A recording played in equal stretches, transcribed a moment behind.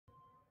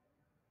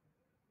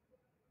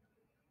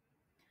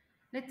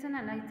Let's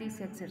analyze this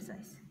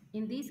exercise.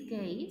 In this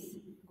case,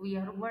 we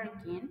are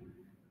working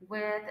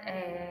with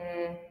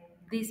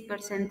this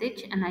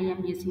percentage and I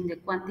am using the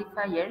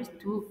quantifiers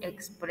to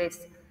express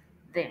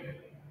them.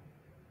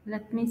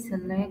 Let me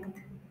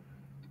select,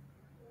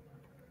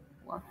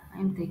 well,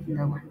 I'm taking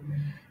the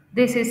one.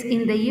 This is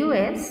in the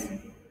US.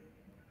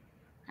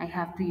 I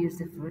have to use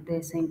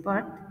the same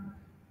part.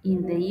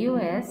 In the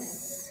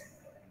US,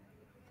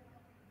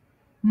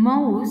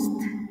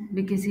 most,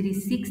 because it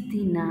is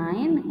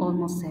 69,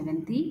 almost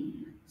 70,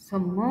 so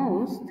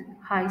most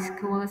high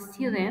school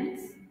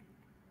students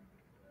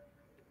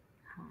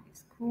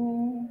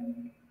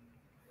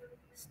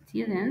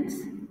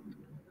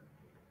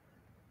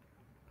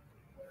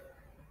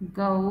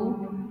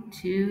go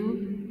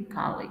to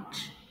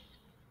college,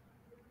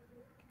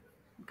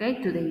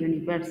 okay, to the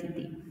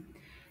university.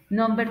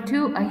 Number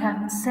two, I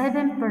have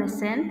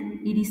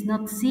 7%. It is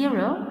not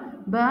zero,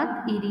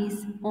 but it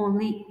is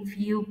only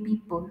few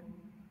people.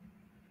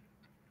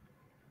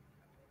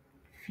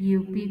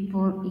 Few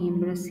people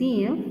in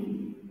Brazil.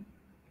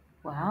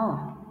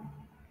 Wow.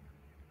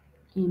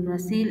 In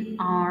Brazil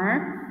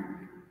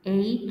are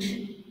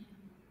age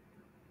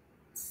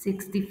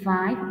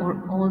 65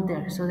 or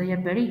older, so they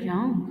are very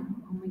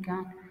young. Oh my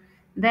God.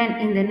 Then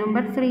in the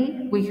number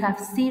three, we have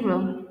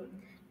zero.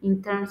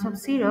 In terms of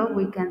zero,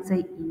 we can say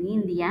in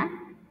India,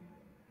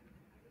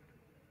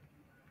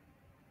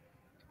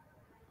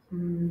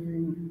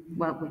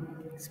 well,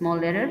 with small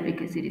letter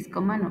because it is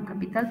comma, no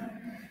capital,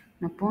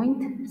 no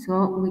point.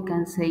 So we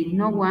can say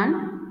no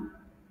one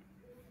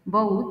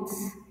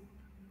votes.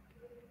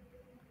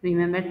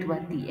 Remember to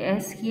add the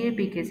S here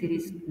because it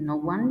is no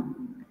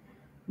one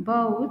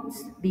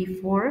votes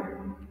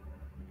before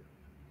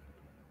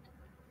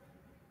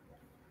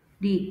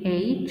the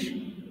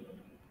age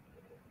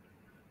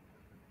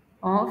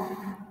of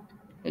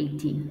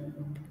 18.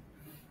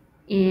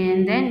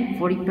 And then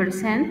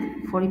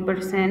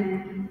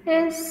 40%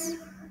 is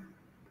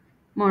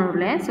more or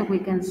less, so we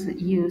can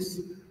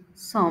use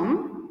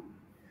some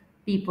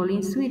people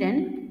in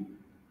Sweden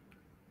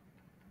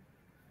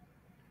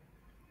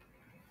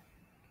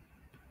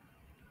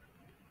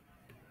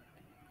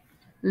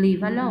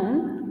live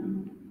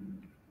alone.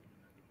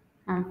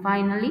 And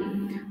finally,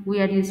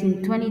 we are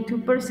using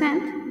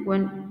 22%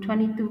 when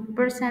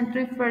 22%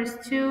 refers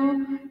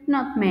to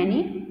not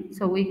many.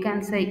 So we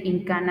can say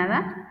in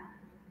Canada,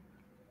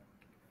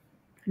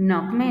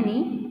 not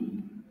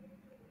many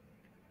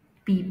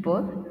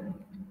people.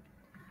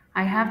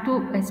 I have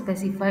to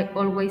specify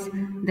always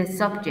the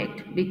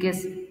subject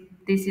because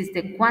this is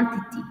the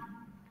quantity.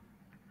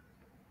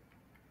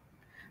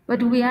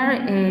 But we are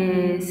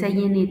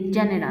saying it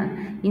general.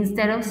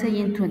 Instead of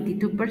saying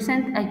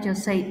 22%, I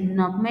just say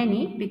not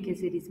many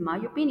because it is my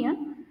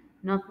opinion.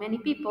 Not many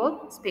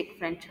people speak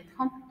French at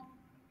home.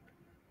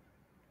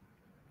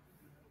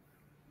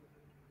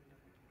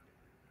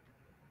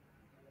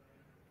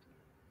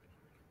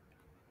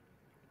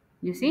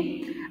 You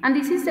see? And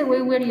this is the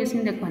way we're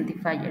using the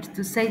quantifiers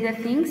to say the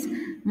things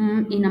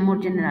in a more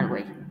general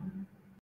way.